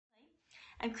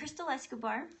I'm Crystal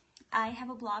Escobar. I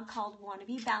have a blog called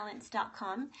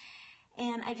wannabebalance.com,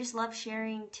 and I just love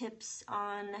sharing tips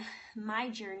on my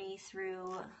journey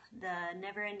through the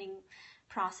never-ending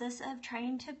process of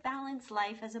trying to balance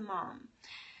life as a mom.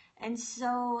 And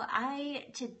so I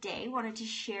today wanted to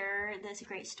share this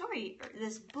great story,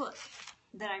 this book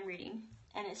that I'm reading,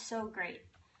 and it's so great.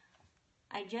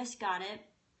 I just got it,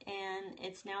 and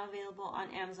it's now available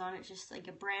on Amazon. It's just like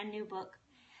a brand new book.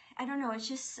 I don't know, it's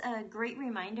just a great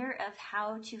reminder of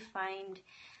how to find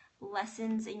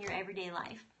lessons in your everyday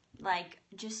life, like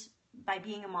just by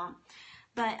being a mom.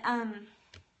 But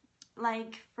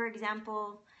like for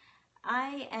example,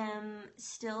 I am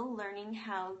still learning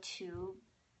how to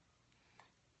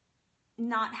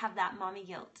not have that mommy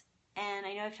guilt. And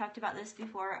I know I've talked about this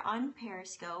before on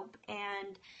Periscope,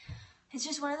 and it's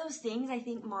just one of those things I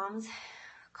think moms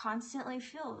constantly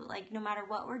feel like no matter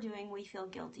what we're doing, we feel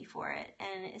guilty for it.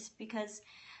 And it's because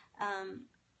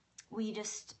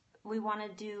we want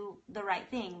to do the right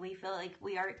thing. We feel like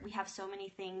we have so many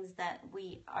things that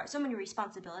so many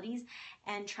responsibilities,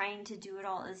 and trying to do it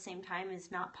all at the same time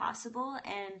is not possible.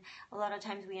 And a lot of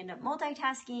times we end up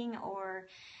multitasking, or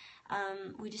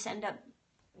we just end up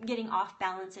getting off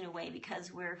balance in a way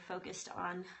because we're focused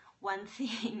on one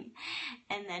thing,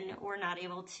 and then we're not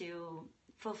able to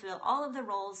fulfill all of the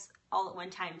roles all at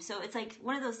one time. So it's like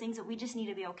one of those things that we just need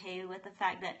to be okay with the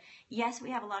fact that yes,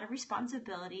 we have a lot of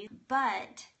responsibilities,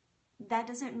 but that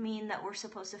doesn't mean that we're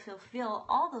supposed to fulfill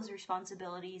all those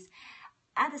responsibilities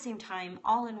at the same time,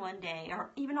 all in one day, or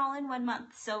even all in 1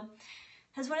 month. So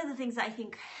that's one of the things that I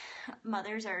think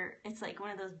mothers it's like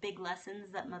one of those big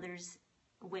lessons that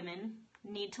women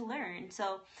need to learn.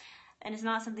 So, and it's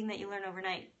not something that you learn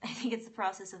overnight. I think it's the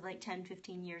process of like 10,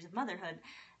 15 years of motherhood.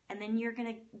 And then you're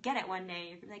going to get it one day.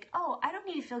 You're gonna be like, oh, I don't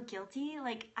need to feel guilty.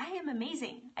 Like, I am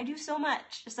amazing. I do so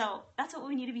much. So that's what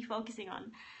we need to be focusing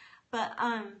on. But,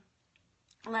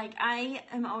 like, I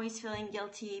am always feeling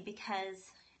guilty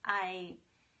because I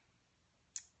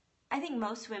think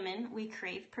most women, we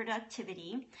crave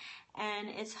productivity. And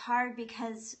it's hard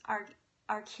because our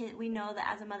kid, we know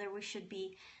that as a mother, we should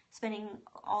be spending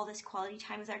all this quality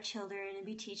time with our children and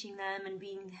be teaching them and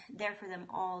being there for them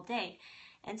all day.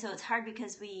 And so it's hard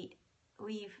because we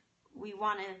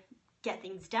want to get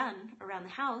things done around the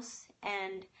house,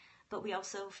 but we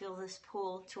also feel this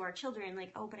pull to our children,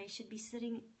 like, oh, but I should be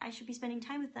spending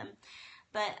time with them.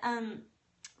 But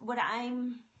what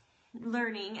I'm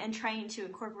learning and trying to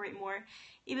incorporate more,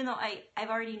 even though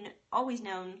I've always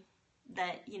known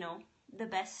that, you know, the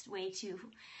best way to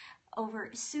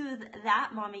soothe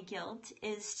that mommy guilt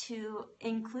is to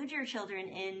include your children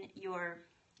in your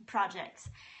projects.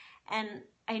 And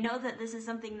I know that this is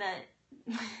something that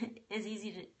it's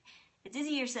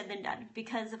easier said than done,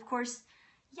 because of course,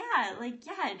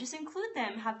 just include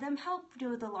them, have them help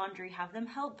do the laundry, have them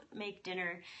help make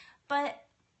dinner. But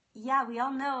yeah, we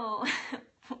all know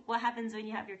what happens when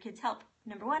you have your kids help.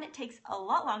 Number one, it takes a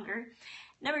lot longer.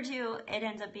 Number two, it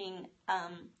ends up being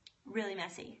really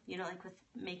messy, you know, like with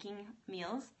making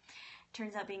meals,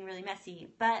 turns out being really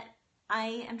messy. But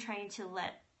I am trying to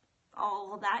let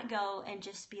all of that go and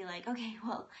just be like, okay,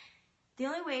 well, the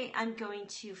only way I'm going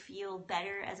to feel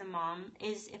better as a mom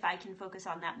is if I can focus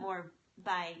on that more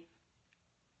by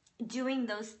doing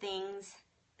those things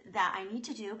that I need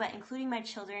to do, but including my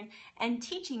children and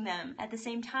teaching them at the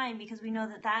same time, because we know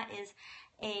that that is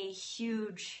a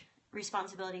huge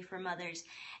responsibility for mothers.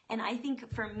 And I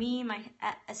think for me,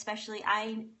 especially,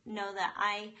 I know that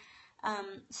I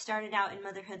started out in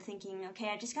motherhood thinking, okay,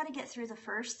 I just got to get through the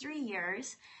first 3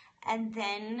 years, and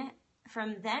then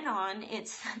from then on,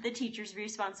 it's the teacher's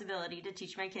responsibility to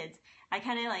teach my kids. I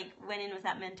kind of like went in with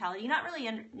that mentality, not really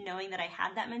knowing that I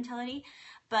had that mentality,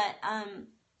 but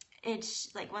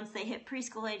it's like once they hit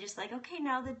preschool, I just like, okay,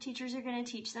 now the teachers are going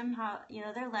to teach them how, you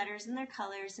know, their letters and their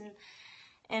colors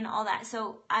and all that.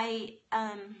 So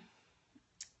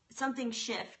something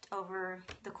shift over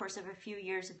the course of a few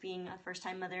years of being a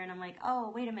first-time mother, and I'm like,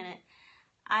 oh, wait a minute.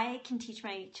 I can teach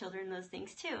my children those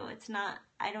things too.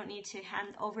 I don't need to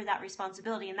hand over that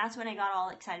responsibility. And that's when I got all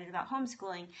excited about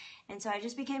homeschooling. And so I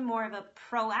just became more of a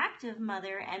proactive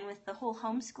mother. And with the whole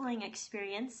homeschooling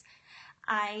experience,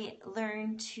 I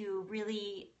learned to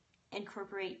really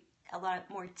incorporate a lot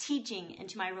more teaching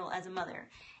into my role as a mother.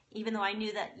 Even though I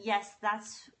knew that, yes,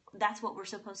 that's what we're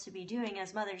supposed to be doing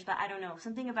as mothers. But I don't know,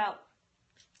 something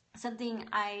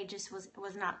I just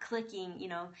was not clicking, you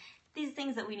know, these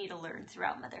things that we need to learn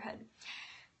throughout motherhood.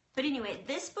 But anyway,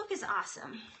 this book is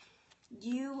awesome.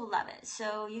 You will love it.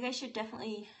 So you guys should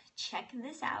definitely check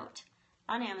this out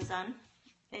on Amazon.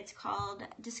 It's called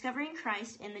Discovering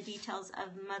Christ in the Details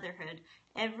of Motherhood,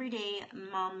 Everyday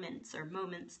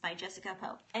Moments by Jessica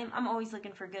Poe. I'm always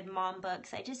looking for good mom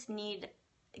books. I just need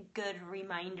good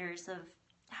reminders of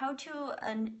how to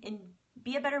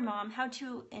be a better mom, how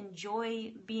to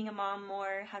enjoy being a mom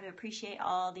more, how to appreciate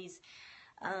all these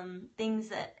things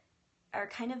that are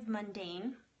kind of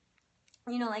mundane.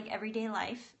 You know, like everyday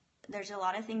life. There's a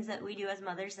lot of things that we do as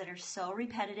mothers that are so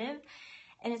repetitive,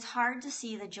 and it's hard to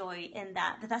see the joy in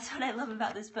that. But that's what I love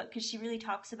about this book, because she really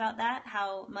talks about that,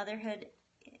 how motherhood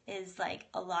is like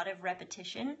a lot of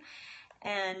repetition,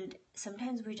 and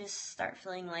sometimes we just start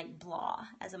feeling like blah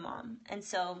as a mom. And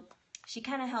so she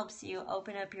kind of helps you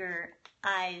open up your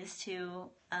eyes to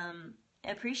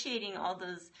appreciating all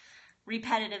those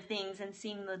repetitive things and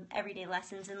seeing the everyday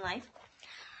lessons in life.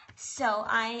 So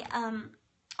I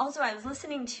was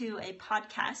listening to a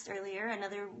podcast earlier.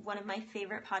 Another one of my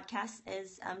favorite podcasts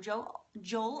is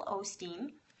Joel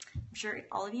Osteen. I'm sure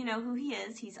all of you know who he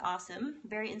is. He's awesome,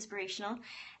 very inspirational.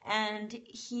 And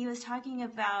he was talking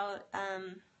about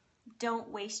don't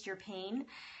waste your pain.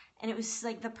 And it was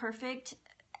like the perfect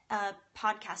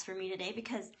podcast for me today,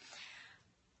 because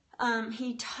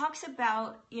he talks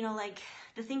about, you know, like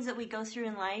the things that we go through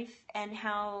in life, and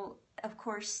how, of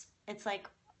course, it's like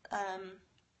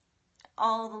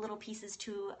all the little pieces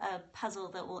to a puzzle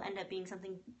that will end up being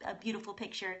a beautiful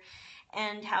picture,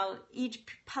 and how each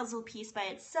puzzle piece by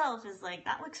itself is like,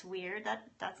 that looks weird,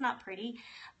 that's not pretty,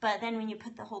 but then when you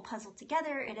put the whole puzzle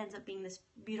together, it ends up being this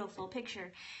beautiful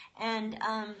picture. And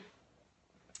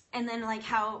then like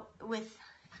how with,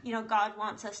 you know, God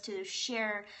wants us to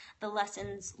share the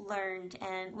lessons learned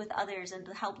and with others, and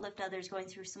to help lift others going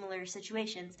through similar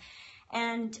situations.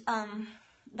 And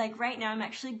like right now I'm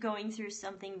actually going through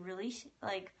something really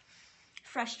like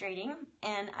frustrating,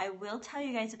 and I will tell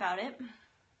you guys about it,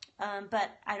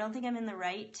 but I don't think I'm in the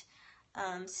right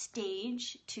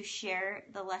stage to share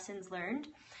the lessons learned,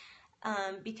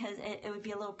 because it would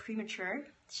be a little premature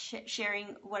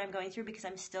sharing what I'm going through, because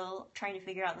I'm still trying to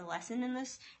figure out the lesson in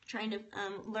this, trying to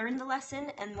learn the lesson.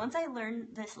 And once I learn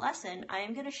this lesson, I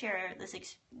am going to share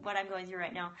what I'm going through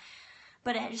right now.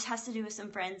 But it just has to do with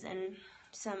some friends and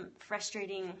some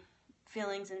frustrating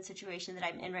feelings and situation that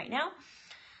I'm in right now.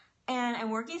 And I'm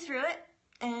working through it,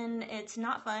 and it's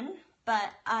not fun, but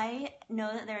I know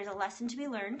that there's a lesson to be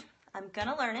learned. I'm going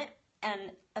to learn it,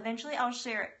 and eventually I'll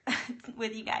share it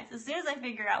with you guys. As soon as I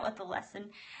figure out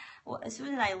as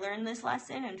soon as I learn this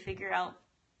lesson and figure out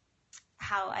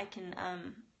how I can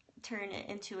turn it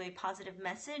into a positive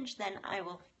message, then I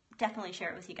will definitely share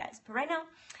it with you guys. But right now,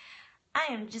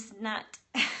 I am just not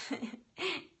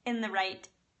in the right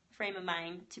frame of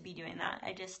mind to be doing that.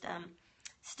 I just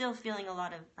still feeling a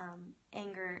lot of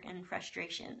anger and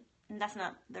frustration, and that's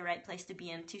not the right place to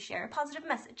be in to share a positive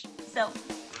message. So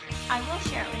I will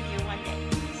share it with you one day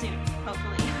soon.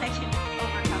 Hopefully I can